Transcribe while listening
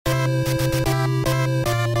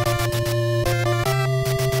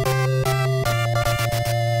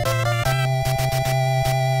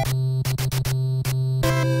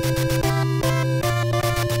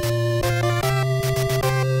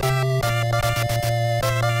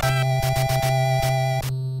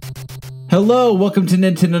Hello, welcome to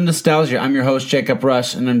Nintendo Nostalgia. I'm your host, Jacob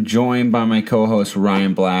Rush, and I'm joined by my co-host,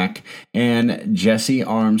 Ryan Black and Jesse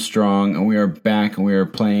Armstrong, and we are back, and we are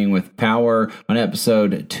playing with Power on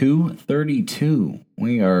episode 232.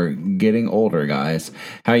 We are getting older, guys.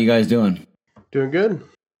 How are you guys doing? Doing good.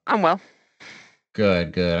 I'm well.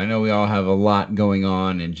 Good. I know we all have a lot going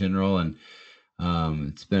on in general, and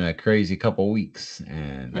it's been a crazy couple weeks,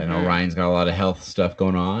 and I know Ryan's got a lot of health stuff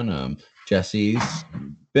going on. Jesse's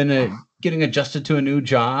been getting adjusted to a new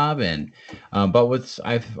job, and but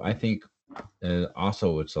I think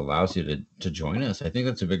also which allows you to join us. I think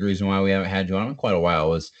that's a big reason why we haven't had you on in quite a while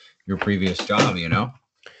was your previous job, you know?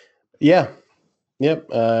 Yeah. Yep.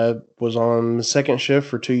 Was on the second shift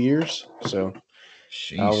for 2 years, so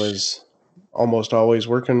Sheesh. I was almost always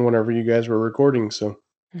working whenever you guys were recording. So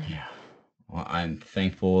yeah. Well, I'm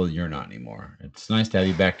thankful you're not anymore. It's nice to have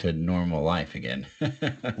you back to normal life again.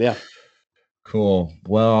 yeah. Cool.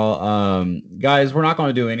 Well, guys, we're not going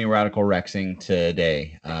to do any radical rexing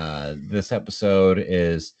today. This episode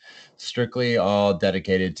is strictly all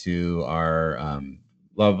dedicated to our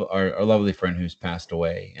lovely friend who's passed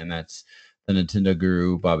away, and that's the Nintendo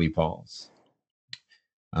guru Bobby Pauls.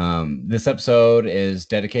 This episode is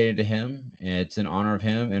dedicated to him. It's in honor of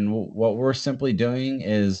him, and what we're simply doing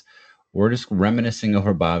is we're just reminiscing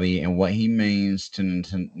over Bobby and what he means to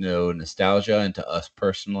Nintendo nostalgia and to us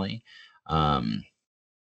personally. And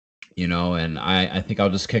I think I'll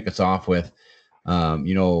just kick us off with,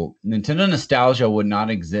 Nintendo nostalgia would not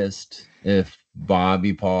exist if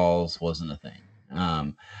Bobby Pauls wasn't a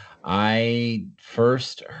thing. I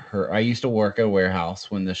used to work at a warehouse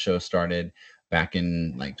when the show started back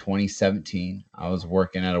in like 2017. I was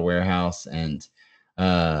working at a warehouse, and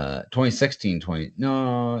 2016,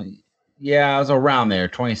 I was around there,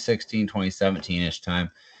 2016, 2017-ish time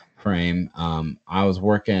frame. I was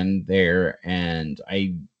working there, and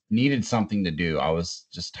I needed something to do. I was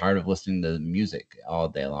just tired of listening to music all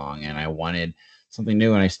day long, and I wanted something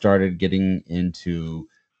new, and I started getting into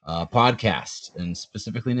podcasts, and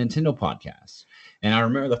specifically Nintendo podcasts. And I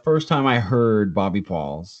remember the first time I heard Bobby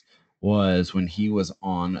Pauls was when he was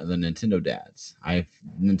on the Nintendo Dads.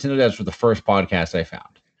 Nintendo Dads were the first podcast I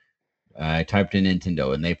found. I typed in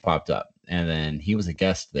Nintendo and they popped up, and then he was a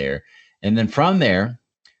guest there. And then from there,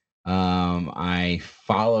 I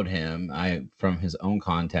followed him from his own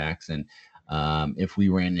contacts, and If We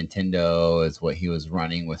Ran Nintendo is what he was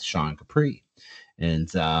running with Sean Capri. And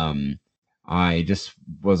I just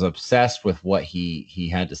was obsessed with what he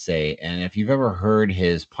had to say. And if you've ever heard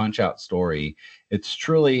his Punch Out story,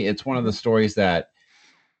 it's one of the stories that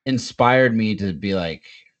inspired me to be like,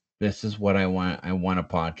 this is what I want. I want a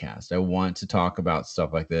podcast. I want to talk about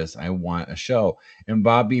stuff like this. I want a show. And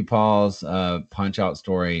Bobby Pauls' Punch Out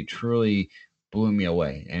story truly blew me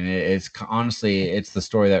away. And it's the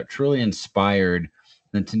story that truly inspired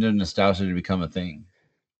Nintendo nostalgia to become a thing.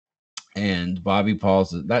 And Bobby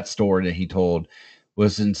Pauls, that story that he told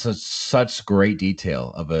was in such great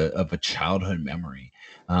detail of a childhood memory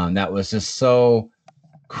that was just so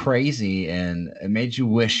crazy, and it made you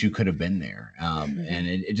wish you could have been there. And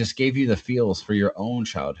it just gave you the feels for your own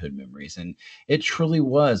childhood memories. And it truly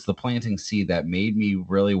was the planting seed that made me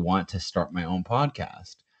really want to start my own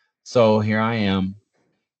podcast. So here I am,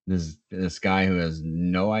 this guy who has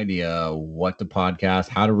no idea what to podcast,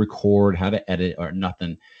 how to record, how to edit, or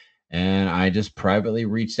nothing. And I just privately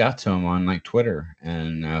reached out to him on like Twitter,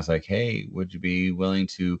 and I was like, hey, would you be willing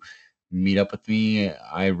to meet up with me?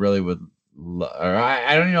 I really would.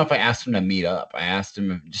 I don't even know if I asked him to meet up. I asked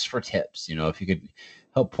him just for tips, if he could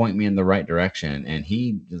help point me in the right direction. And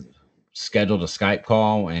he scheduled a Skype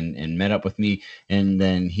call and met up with me. And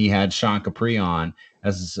then he had Sean Capri on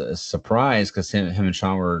as a surprise, because him and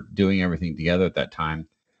Sean were doing everything together at that time.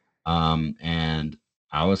 And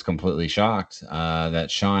I was completely shocked that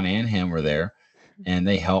Sean and him were there, and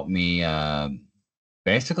they helped me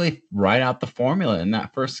basically write out the formula in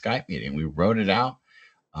that first Skype meeting. We wrote it out.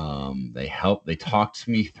 They talked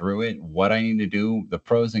me through it, what I need to do, the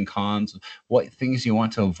pros and cons, what things you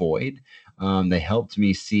want to avoid. They helped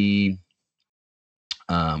me see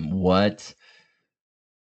what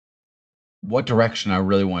direction I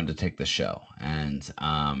really wanted to take the show. And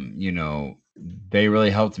they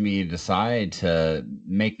really helped me decide to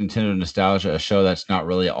make Nintendo Nostalgia a show that's not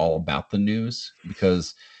really all about the news,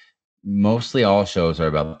 because mostly all shows are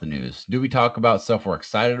about the news. Do we talk about stuff we're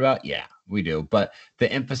excited about? Yeah, we do. But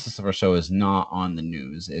the emphasis of our show is not on the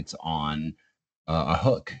news. It's on a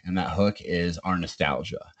hook, and that hook is our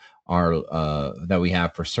nostalgia, our that we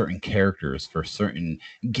have for certain characters, for certain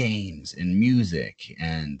games and music,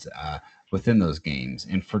 and within those games,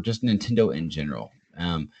 and for just Nintendo in general.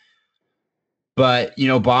 But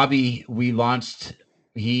Bobby, we launched.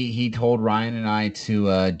 He told Ryan and I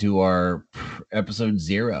to do our episode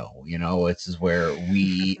 0. This is where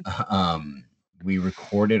we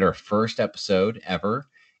recorded our first episode ever,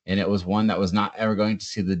 and it was one that was not ever going to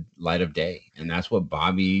see the light of day. And that's what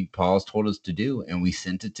Bobby Pauls told us to do, and we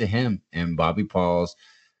sent it to him. And Bobby Pauls,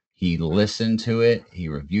 he listened to it, he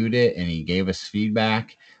reviewed it, and he gave us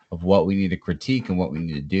feedback of what we need to critique and what we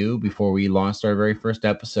need to do before we launched our very first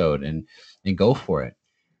episode, and go for it.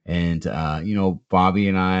 And Bobby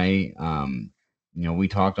and I, we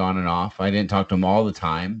talked on and off. I didn't talk to him all the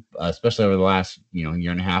time, especially over the last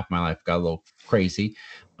year and a half. My life got a little crazy,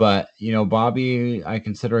 but Bobby, I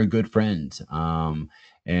consider a good friend,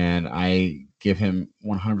 and I give him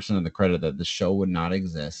 100% of the credit that the show would not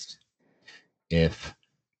exist if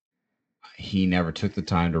he never took the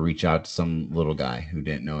time to reach out to some little guy who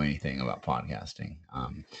didn't know anything about podcasting.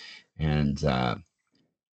 And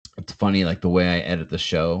it's funny, like the way I edit the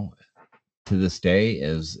show to this day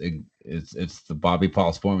it's the Bobby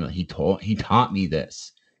Pauls formula. He taught me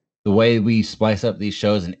this. The way we splice up these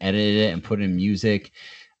shows and edit it and put in music,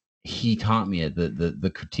 he taught me it.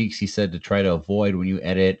 The critiques he said to try to avoid when you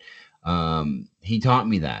edit, he taught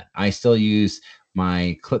me that. I still use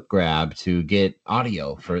my clip grab to get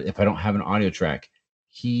audio for if I don't have an audio track.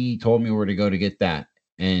 He told me where to go to get that,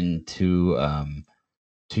 and to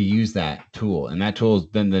use that tool. And that tool has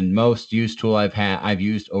been the most used tool I've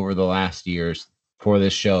used over the last years for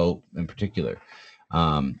this show in particular.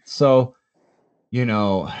 So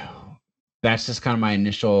that's just kind of my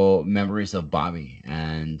initial memories of Bobby,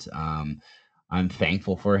 and I'm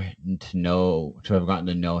thankful to have gotten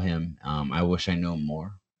to know him. I wish I knew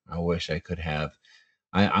more. I wish I could have.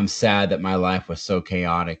 I'm sad that my life was so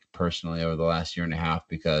chaotic personally over the last year and a half,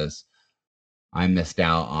 because I missed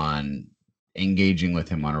out on engaging with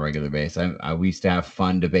him on a regular basis. We used to have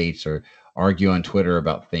fun debates or argue on Twitter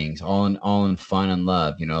about things, all in fun and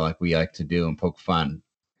love, like we like to do and poke fun.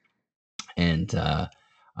 And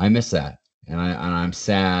I miss that, and I'm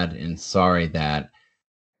sad and sorry that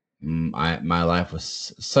my life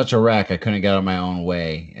was such a wreck. I couldn't get out of my own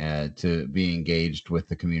way to be engaged with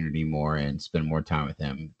the community more and spend more time with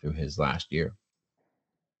him through his last year.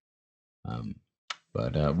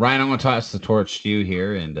 But Ryan, I'm going to toss the torch to you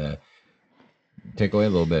here and take away a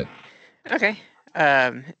little bit. Okay.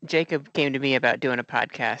 Jacob came to me about doing a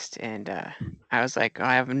podcast, and I was like,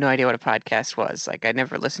 I have no idea what a podcast was. Like, I'd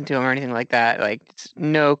never listened to him or anything like that. Like,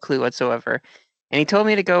 no clue whatsoever. And he told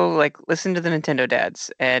me to go listen to the Nintendo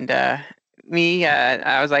Dads, and I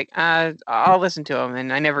was like, I'll listen to him,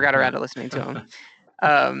 and I never got around to listening to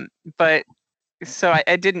him. But so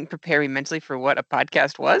I didn't prepare me mentally for what a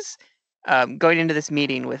podcast was. Going into this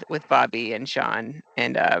meeting with Bobby and Sean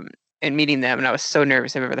and meeting them, and I was so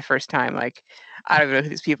nervous. I remember the first time, I don't even know who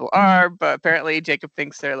these people are, but apparently Jacob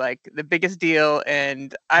thinks they're the biggest deal,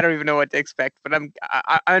 and I don't even know what to expect. But I'm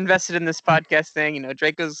invested in this podcast thing.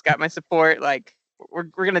 Draco's got my support.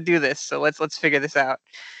 We're gonna do this, so let's figure this out.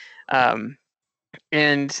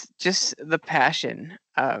 And just the passion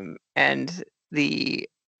and the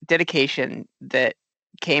dedication that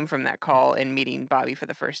came from that call and meeting Bobby for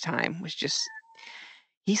the first time was just,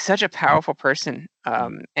 he's such a powerful person,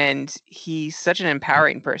 and he's such an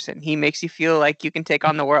empowering person. He makes you feel like you can take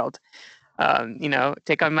on the world,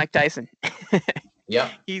 take on Mike Tyson.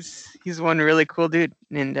 Yeah, he's one really cool dude,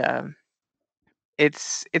 and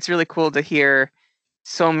it's really cool to hear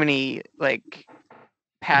so many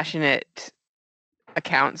passionate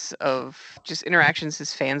accounts of just interactions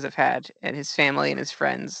his fans have had and his family and his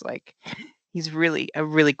friends. He's really a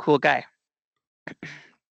really cool guy.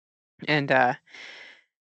 And I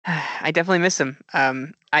definitely miss him.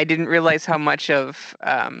 I didn't realize how much of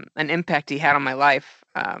an impact he had on my life.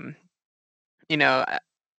 I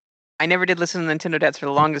never did listen to Nintendo Dads for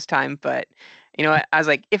the longest time, but I was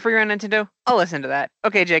like, if we're on Nintendo, I'll listen to that.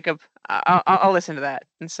 Okay, Jacob, I'll listen to that.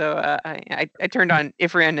 And so I turned on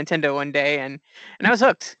If We're on Nintendo one day, and I was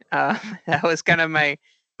hooked. That was kind of my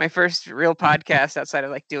first real podcast outside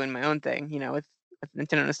of doing my own thing, with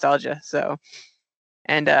Nintendo nostalgia. So,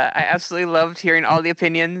 and I absolutely loved hearing all the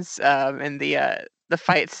opinions and the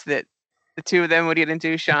fights that the two of them would get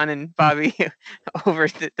into, Sean and Bobby, over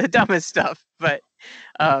the dumbest stuff. But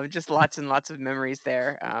just lots and lots of memories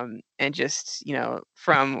there. And just,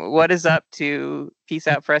 from What Is Up to Peace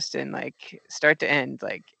Out Preston, start to end,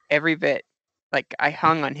 every bit, I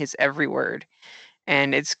hung on his every word.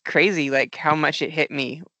 And it's crazy, how much it hit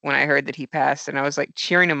me when I heard that he passed. And I was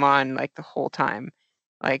cheering him on the whole time.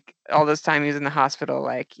 All this time he was in the hospital,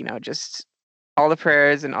 just all the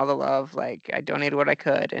prayers and all the love. I donated what I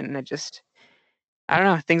could, and I don't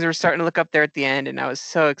know, things were starting to look up there at the end, and I was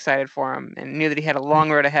so excited for him, and knew that he had a long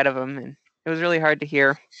road ahead of him, and it was really hard to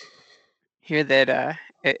hear that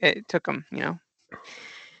it took him,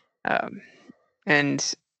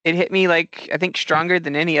 and it hit me like I think stronger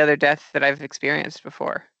than any other death that I've experienced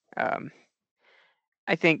before.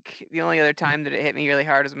 I think the only other time that it hit me really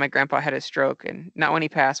hard was when my grandpa had a stroke, and not when he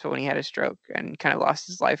passed, but when he had a stroke and kind of lost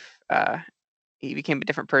his life. He became a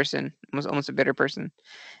different person, was almost a bitter person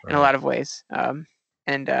in a lot of ways.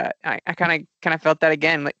 And I kind of felt that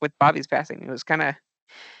again, like with Bobby's passing. It was kind of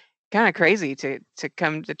crazy to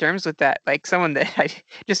come to terms with that, like someone that I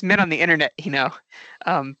just met on the internet,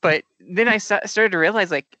 But then I started to realize,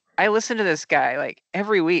 like, I listen to this guy like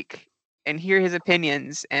every week and hear his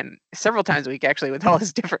opinions, and several times a week actually, with all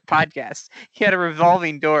his different podcasts. He had a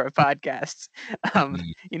revolving door of podcasts, and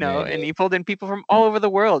he pulled in people from all over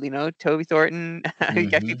the world. Toby Thornton. He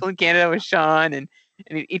got people in Canada with Sean, and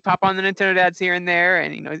he'd pop on the Nintendo Dads here and there,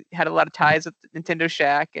 and had a lot of ties with Nintendo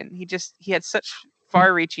Shack, and he had such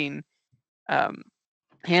far-reaching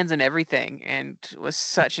hands in everything, and was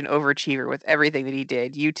such an overachiever with everything that he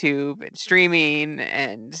did, YouTube and streaming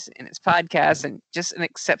and his podcast, and just an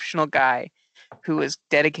exceptional guy who was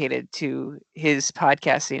dedicated to his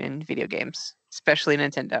podcasting and video games, especially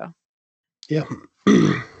Nintendo. Yeah.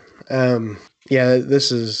 Yeah,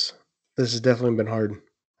 this has definitely been hard.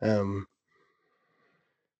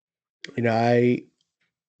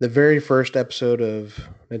 The very first episode of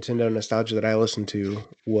Nintendo Nostalgia that I listened to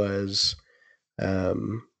was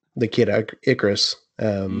the Kid Icarus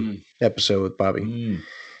episode with Bobby.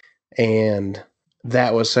 And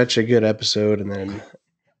that was such a good episode. And then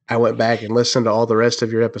I went back and listened to all the rest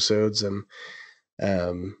of your episodes, and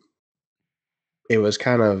it was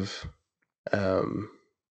kind of, I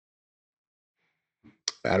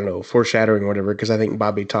don't know, foreshadowing or whatever, because I think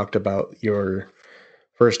Bobby talked about your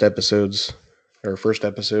first episode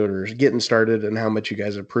or getting started and how much you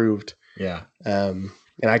guys improved. Yeah. And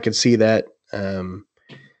I could see that.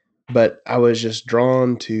 But I was just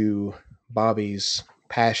drawn to Bobby's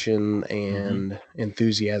passion and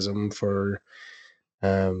enthusiasm for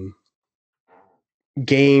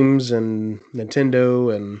games and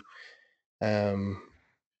Nintendo, and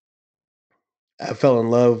I fell in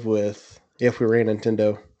love with If We Ran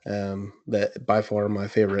Nintendo. That by far my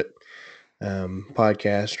favorite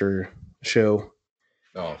podcast or show.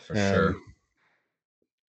 Oh, for sure.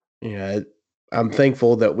 I'm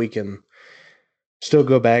thankful that we can still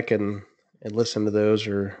go back and listen to those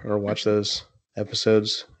or watch those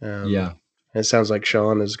episodes. It sounds like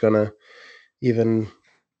Sean is gonna even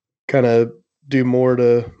kind of do more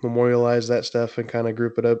to memorialize that stuff and kind of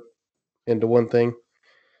group it up into one thing.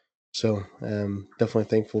 So definitely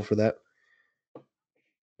thankful for that.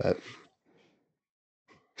 But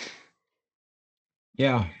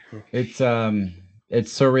yeah, it's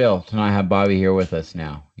surreal to not have Bobby here with us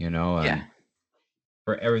now,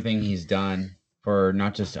 for everything he's done for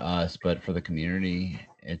not just us, but for the community.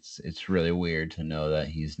 It's really weird to know that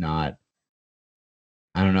he's not.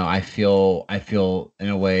 I don't know. I feel in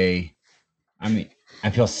a way. I mean, I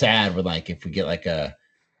feel sad with, like, if we get like the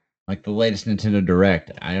latest Nintendo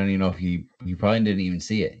Direct. I don't even know if he probably didn't even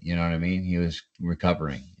see it. You know what I mean? He was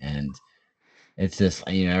recovering, and it's just,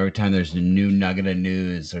 every time there's a new nugget of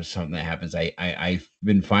news or something that happens, I've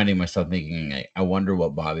been finding myself thinking, I wonder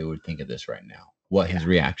what Bobby would think of this right now, what his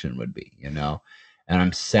reaction would be, and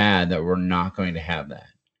I'm sad that we're not going to have that.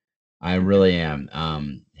 I really am.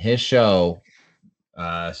 His show,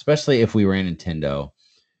 especially If We Ran Nintendo,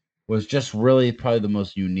 was just really probably the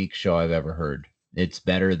most unique show I've ever heard. It's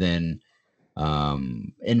better than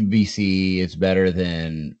NBC. It's better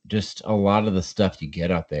than just a lot of the stuff you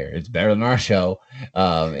get out there. It's better than our show.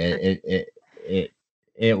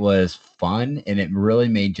 It was fun, and it really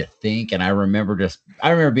made you think. And I remember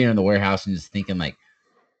being in the warehouse and just thinking, like,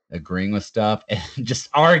 agreeing with stuff and just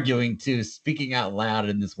arguing too, speaking out loud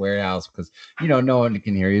in this warehouse, because no one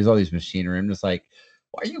can hear you. There's all these machinery. I'm just like,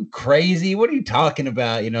 are you crazy? What are you talking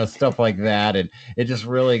about? Stuff like that. And it just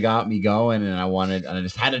really got me going. And I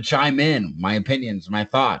just had to chime in my opinions, my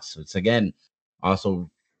thoughts. It's, again,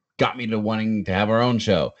 also got me to wanting to have our own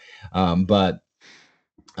show. But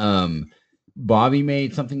Bobby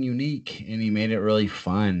made something unique, and he made it really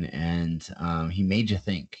fun, and he made you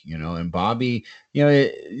think, and Bobby,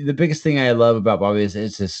 the biggest thing I love about Bobby is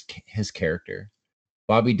his character.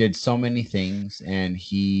 Bobby did so many things, and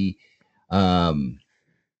he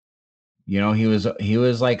he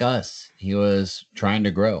was like us. He was trying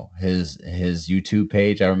to grow his YouTube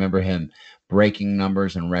page. I remember him breaking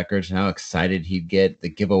numbers and records, and how excited he'd get, the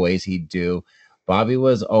giveaways he'd do. Bobby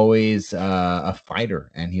was always a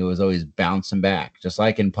fighter, and he was always bouncing back, just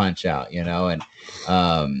like in Punch Out, and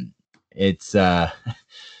it's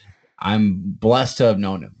I'm blessed to have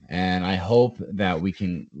known him, and I hope that we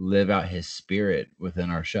can live out his spirit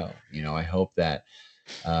within our show. I hope that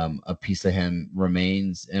a piece of him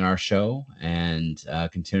remains in our show and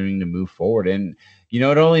continuing to move forward. And it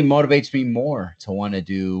only motivates me more to want to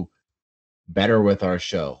do better with our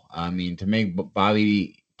show. I mean, to make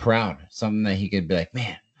Bobby proud, something that he could be like,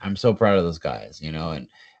 man, I'm so proud of those guys, and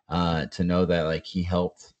to know that like he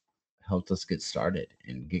helped us get started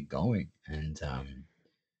and get going. And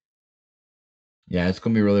yeah, it's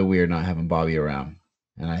gonna be really weird not having Bobby around,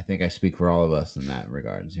 and I think I speak for all of us in that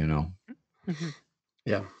regards. Mm-hmm.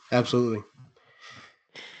 Yeah, absolutely.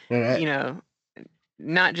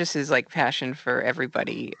 Not just his like passion for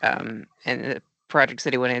everybody and the projects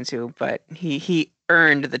that he went into, but he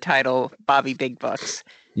earned the title Bobby Big Bucks.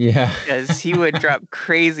 Yeah, because he would drop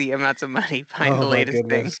crazy amounts of money behind the latest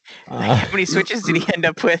thing. Like, how many switches did he end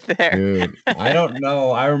up with there? Dude, I don't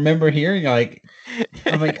know. I remember hearing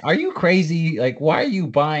I'm like, are you crazy? Like, why are you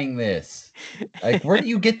buying this? Like, where do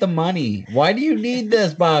you get the money? Why do you need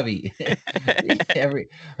this, Bobby?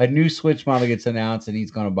 A new Switch model gets announced and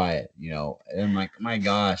he's gonna buy it, and I'm like, my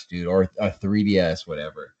gosh, dude, or a 3DS,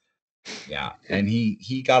 whatever. Yeah, and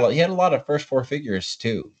he had a lot of first four figures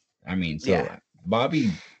too. I mean, so yeah. Bobby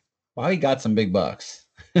got some big bucks.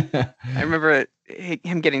 I remember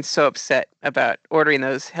him getting so upset about ordering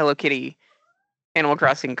those Hello Kitty Animal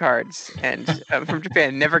Crossing cards, and from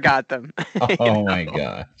Japan, never got them. Oh my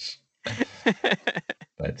gosh,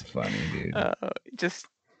 that's funny, dude. Just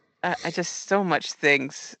so much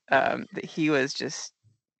things that he was just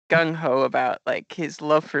gung ho about, like his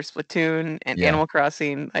love for Splatoon and Animal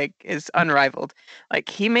Crossing, like is unrivaled. Like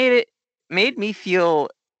he made me feel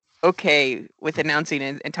okay with announcing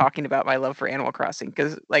and talking about my love for Animal Crossing,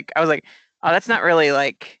 because like I was like, oh, that's not really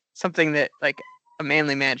like something that like a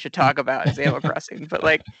manly man should talk about is Animal Crossing, but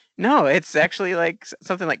like no, it's actually like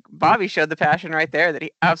something like Bobby showed the passion right there that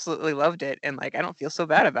he absolutely loved it, and like I don't feel so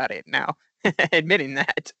bad about it now admitting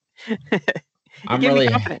that. I'm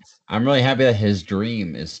really happy that his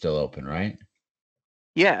dream is still open, right?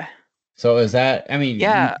 Yeah. So is that, I mean,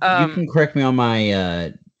 yeah, you can correct me on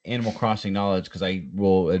my Animal Crossing knowledge, because I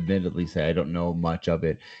will admittedly say I don't know much of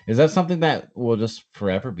it. Is that something that will just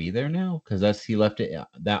forever be there now? Because he left it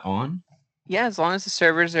that on? Yeah, as long as the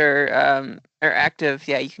servers are active,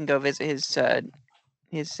 yeah, you can go visit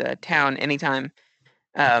his town anytime.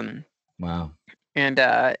 Wow.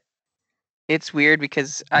 And it's weird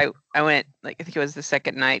because I went, like, I think it was the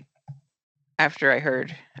second night after I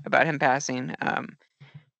heard about him passing.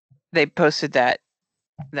 They posted that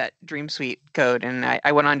Dream Suite code, and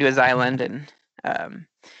I went onto his island and kind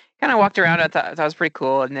of walked around. I thought it was pretty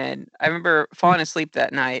cool, and then I remember falling asleep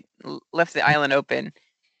that night, left the island open,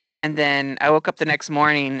 and then I woke up the next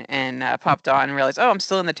morning and popped on and realized, oh, I'm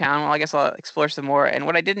still in the town. Well, I guess I'll explore some more. And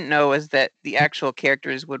what I didn't know was that the actual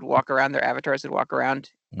characters would walk around, their avatars would walk around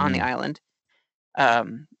on the island.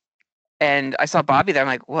 And I saw Bobby there. I'm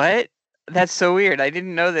like, what? That's so weird. I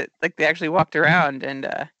didn't know that like they actually walked around. And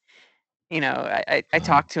I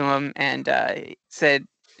talked to him and said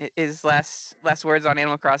his last words on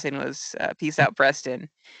Animal Crossing was "Peace out, Preston."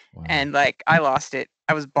 Wow. And like I lost it.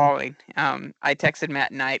 I was bawling. I texted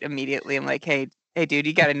Matt Knight immediately. I'm like, hey, dude,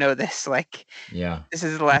 you got to know this. Like, yeah, this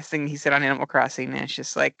is the last thing he said on Animal Crossing, and it's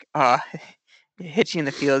just like, it hits you in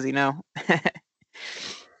the feels,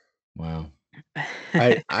 Wow.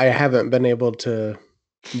 I haven't been able to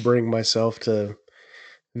bring myself to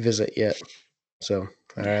visit yet, so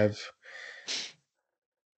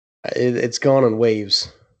it's gone in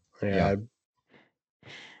waves. Yeah.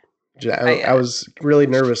 I was really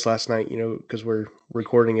nervous last night, because we're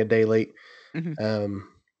recording a day late. Mm-hmm.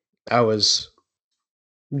 I was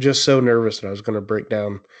just so nervous that I was going to break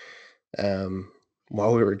down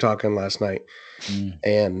while we were talking last night.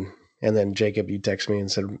 And then Jacob, you text me and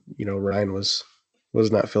said, Ryan was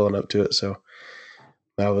not filling up to it. So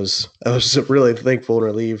I was really thankful and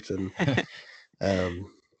relieved. And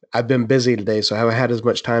I've been busy today, so I haven't had as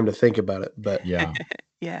much time to think about it. But yeah,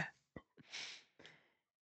 yeah.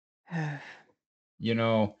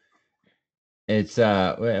 It's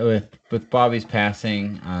with Bobby's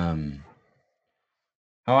passing, how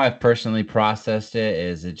I've personally processed it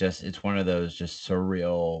is it's one of those just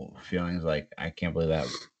surreal feelings, like I can't believe that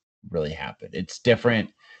really happened. It's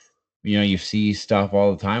different. You see stuff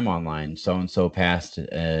all the time online, so and so passed,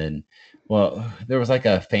 and well, there was like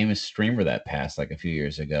a famous streamer that passed like a few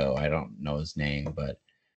years ago. I don't know his name, but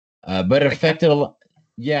it affected a lot.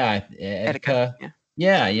 Yeah, Etika.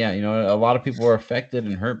 Yeah, yeah. A lot of people were affected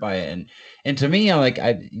and hurt by it, and to me,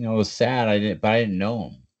 it was sad. But I didn't know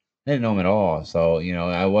him. I didn't know him at all. So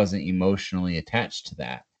I wasn't emotionally attached to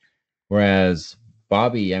that. Whereas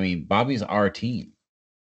Bobby, I mean, Bobby's our team.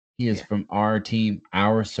 He is from our team,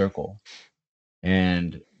 our circle.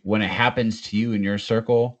 And when it happens to you in your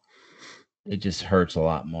circle, it just hurts a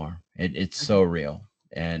lot more. It's so real,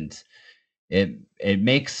 and it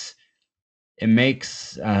makes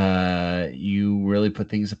you really put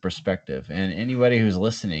things in perspective. And anybody who's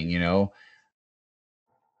listening,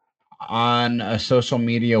 on a social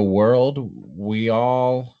media world, we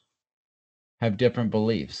all have different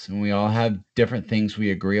beliefs and we all have different things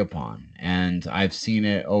we agree upon. And I've seen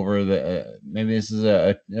it over maybe this is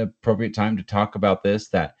a appropriate time to talk about this,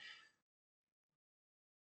 that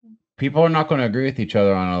people are not going to agree with each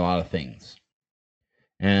other on a lot of things.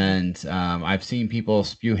 And I've seen people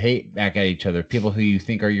spew hate back at each other, people who you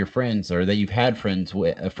think are your friends or that you've had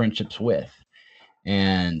friendships with.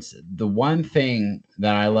 And the one thing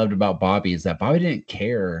that I loved about Bobby is that Bobby didn't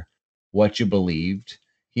care what you believed.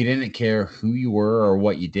 He didn't care who you were or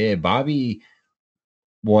what you did. Bobby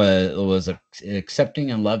was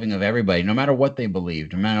accepting and loving of everybody, no matter what they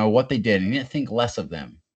believed, no matter what they did. And he didn't think less of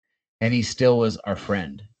them. And he still was our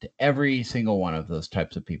friend to every single one of those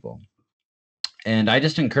types of people. And I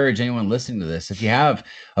just encourage anyone listening to this, if you have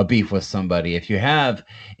a beef with somebody, if you have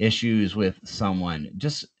issues with someone,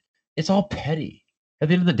 it's all petty. At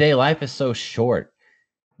the end of the day, life is so short.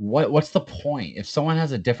 What's the point? If someone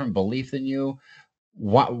has a different belief than you,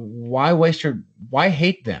 why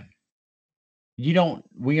hate them?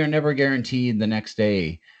 We are never guaranteed the next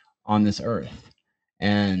day on this earth.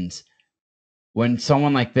 And when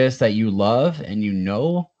someone like this that you love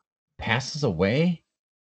and passes away,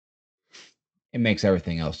 it makes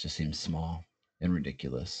everything else just seem small and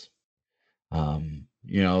ridiculous.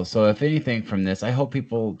 So if anything from this, I hope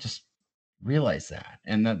people just realize that,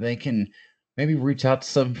 and that they can maybe reach out to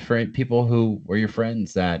some people who were your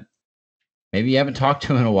friends that maybe you haven't talked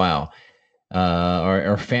to in a while,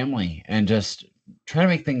 or family, and just try to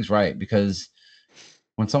make things right, because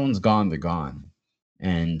when someone's gone, they're gone.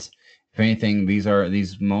 And if anything, these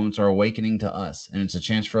moments are awakening to us, and it's a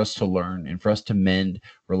chance for us to learn and for us to mend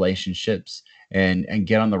relationships and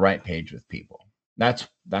get on the right page with people. That's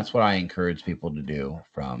what I encourage people to do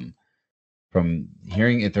from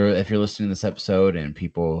hearing if you're listening to this episode, and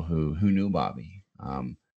people who knew Bobby.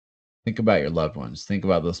 Think about your loved ones. Think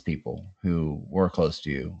about those people who were close to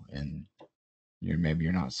you, and you're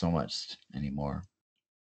not so much anymore.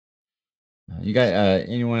 You got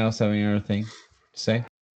anyone else have any other thing to say?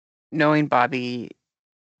 Knowing Bobby,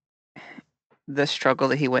 the struggle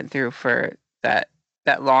that he went through for that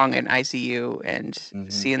long in ICU, and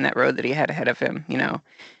seeing that road that he had ahead of him, he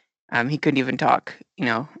couldn't even talk,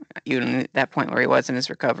 even at that point where he was in his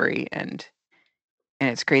recovery, and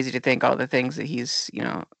it's crazy to think all the things that he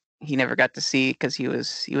never got to see because he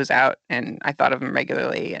was out, and I thought of him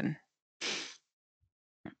regularly, and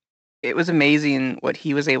it was amazing what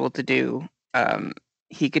he was able to do.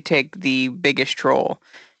 He could take the biggest troll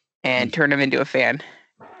and turn him into a fan.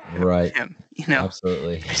 Right.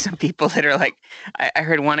 Absolutely. There's some people that are like, I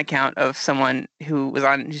heard one account of someone who was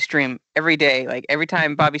on his stream every day. Like every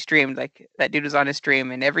time Bobby streamed, like that dude was on his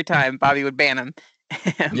stream, and every time Bobby would ban him,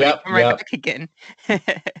 but he'd come right back again.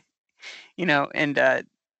 And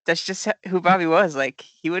that's just who Bobby was. Like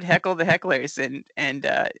he would heckle the hecklers and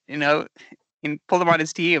pull them on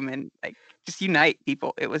his team and like just unite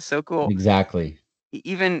people. It was so cool. Exactly.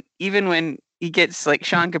 Even when he gets like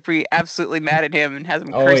Sean Capri absolutely mad at him and has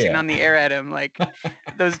him cursing on the air at him, like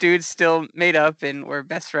those dudes still made up and were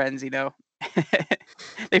best friends. They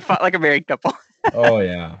fought like a married couple. Oh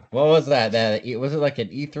yeah. What was that? Was it like an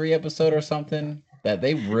E3 episode or something that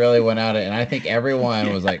they really went at it? And I think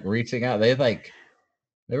everyone was like reaching out. There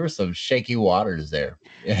were some shaky waters there.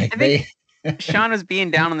 Sean was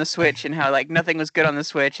being down on the Switch and how like nothing was good on the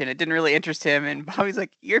Switch and it didn't really interest him. And Bobby's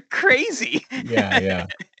like, "You're crazy." Yeah.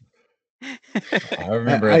 I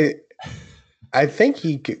remember. I think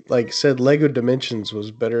he like said Lego Dimensions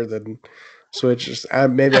was better than Switch. I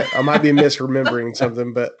might be misremembering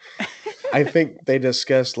something, but I think they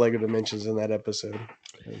discussed Lego Dimensions in that episode.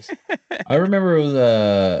 I remember it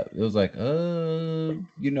was like, are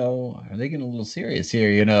they getting a little serious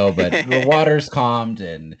here, but the water's calmed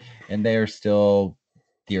and they are still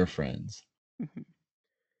dear friends.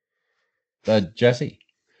 Jesse.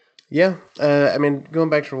 Yeah. I mean, going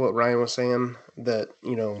back to what Ryan was saying, that,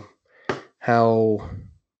 how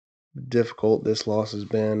difficult this loss has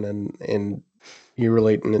been, and you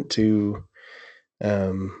relating it to,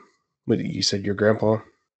 what you said, your grandpa.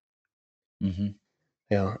 Mm-hmm.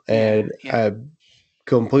 Yeah. And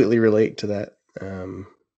completely relate to that.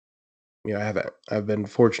 I've been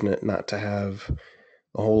fortunate not to have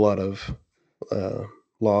a whole lot of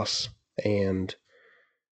loss, and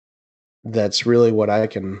that's really what I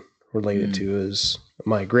can relate it to is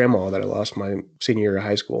my grandma that I lost my senior year of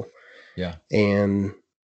high school. Yeah. And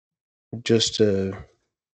just to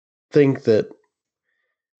think that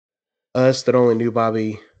us that only knew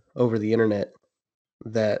Bobby over the internet,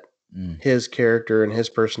 that his character and his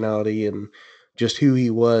personality and just who he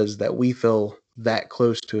was, that we feel that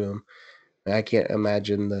close to him. I can't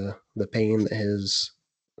imagine the pain that his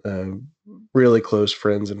really close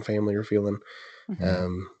friends and family are feeling.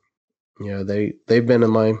 They've been in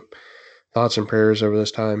my thoughts and prayers over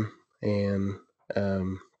this time, and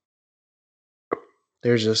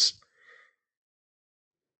there's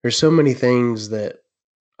so many things that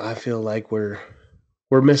I feel like we're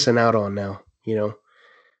missing out on now.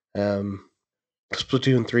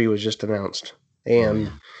 Splatoon 3 was just announced,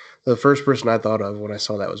 and the first person I thought of when I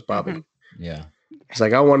saw that was Bobby. Yeah. It's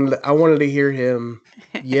like I wanted to hear him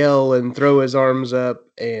yell and throw his arms up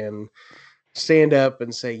and stand up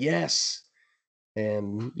and say yes,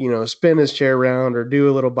 and spin his chair around or do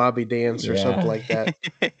a little Bobby dance or something like that.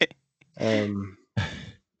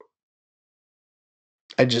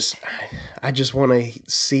 I just want to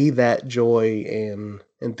see that joy and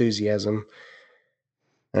enthusiasm.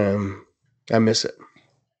 I miss it.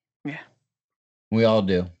 Yeah, we all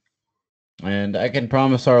do, and I can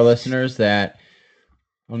promise our listeners that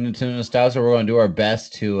on Nintendo Nostalgia, we're going to do our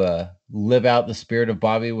best to live out the spirit of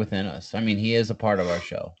Bobby within us. I mean, he is a part of our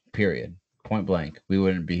show, period. Point blank. We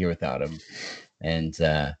wouldn't be here without him. And,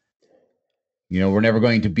 we're never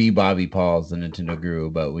going to be Bobby Pauls, the Nintendo Guru,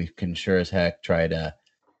 but we can sure as heck try to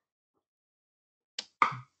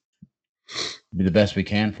be the best we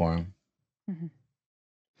can for him.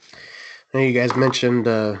 You guys mentioned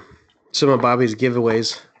some of Bobby's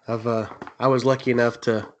giveaways. I was lucky enough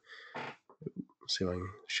to see if I can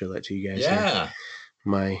show that to you guys. Yeah.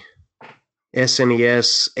 My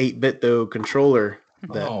SNES 8-bit though controller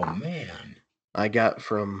that I got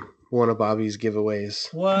from one of Bobby's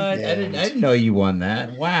giveaways. What? I didn't know you won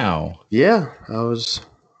that. Wow. Yeah, I was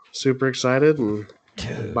super excited, and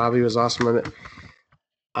Bobby was awesome on it.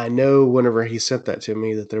 I know whenever he sent that to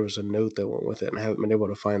me that there was a note that went with it, and I haven't been able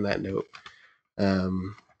to find that note.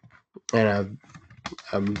 And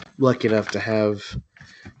I'm lucky enough to have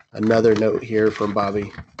another note here from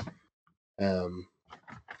Bobby.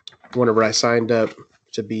 Whenever I signed up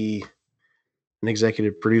to be an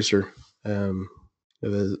executive producer of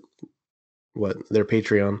their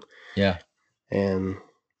Patreon. Yeah. And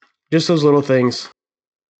just those little things.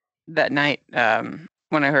 That night,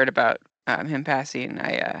 when I heard about him passing,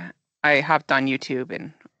 I hopped on YouTube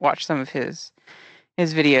and watched some of his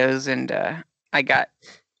videos, and I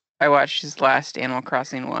watched his last Animal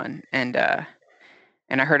Crossing one, and I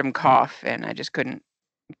heard him cough, and I just couldn't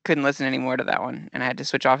listen anymore to that one, and I had to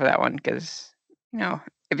switch off of that one because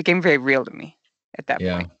it became very real to me at that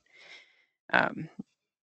point.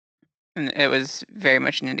 And it was very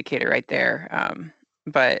much an indicator right there.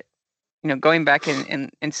 But going back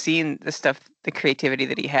and seeing the stuff, the creativity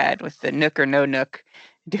that he had with the Nook or No Nook,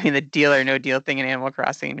 doing the Deal or No Deal thing in Animal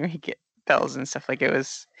Crossing, where he get bells and stuff, like it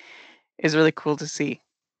was really cool to see,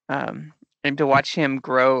 and to watch him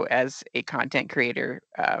grow as a content creator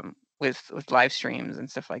with live streams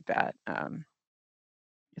and stuff like that.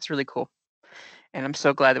 It's really cool, and I'm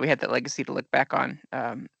so glad that we had that legacy to look back on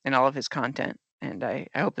in all of his content. And I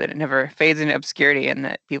hope that it never fades into obscurity, and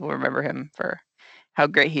that people remember him for how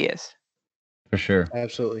great he is. For sure.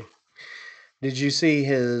 Absolutely. Did you see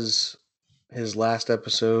his last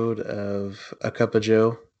episode of A Cup of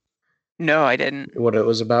Joe? No, I didn't. What it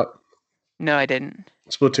was about? No, I didn't.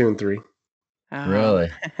 Splatoon 3. Oh. Really?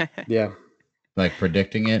 Yeah. Like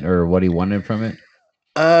predicting it or what he wanted from it?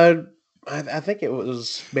 I think it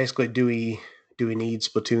was basically do we need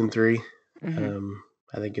Splatoon 3? Mm-hmm.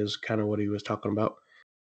 I think is kind of what he was talking about.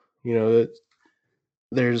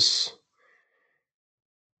 There's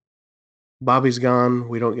Bobby's gone.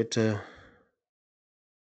 We don't get to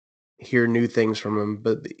hear new things from him,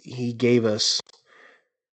 but he gave us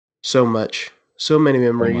so much, so many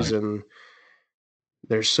memories, and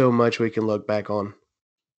there's so much we can look back on.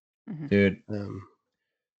 Dude,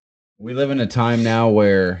 we live in a time now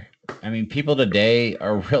where, people today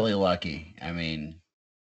are really lucky.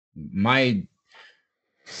 My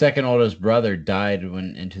second oldest brother died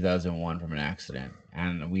in 2001 from an accident,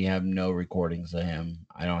 and we have no recordings of him.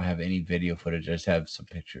 I don't have any video footage. I just have some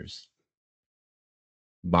pictures.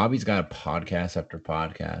 Bobby's got a podcast after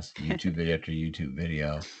podcast, YouTube video after YouTube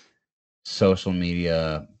video, social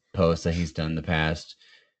media posts that he's done in the past.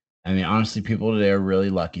 I mean, honestly, people today are really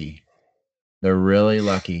lucky. They're really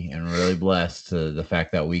lucky and really blessed to the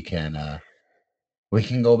fact that we can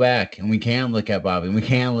go back and we can look at Bobby and we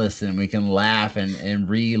can listen and we can laugh and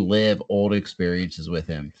relive old experiences with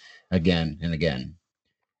him again and again.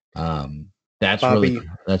 That's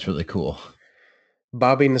really cool.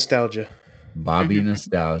 Bobby nostalgia. Bobby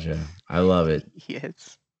nostalgia. I love it.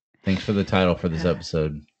 Yes. Thanks for the title for this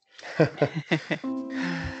episode.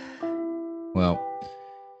 Well,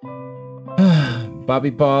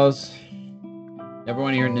 Bobby Paws,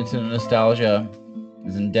 everyone here at Nintendo Nostalgia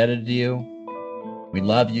is indebted to you. We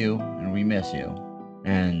love you and we miss you.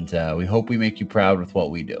 And we hope we make you proud with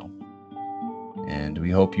what we do. And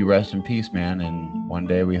we hope you rest in peace, man. And one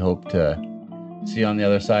day we hope to see you on the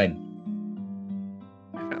other side.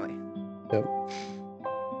 Definitely.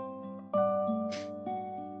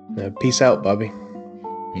 Yep. Peace out, Bobby.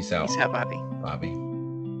 Peace out. Peace out, Bobby. Bobby.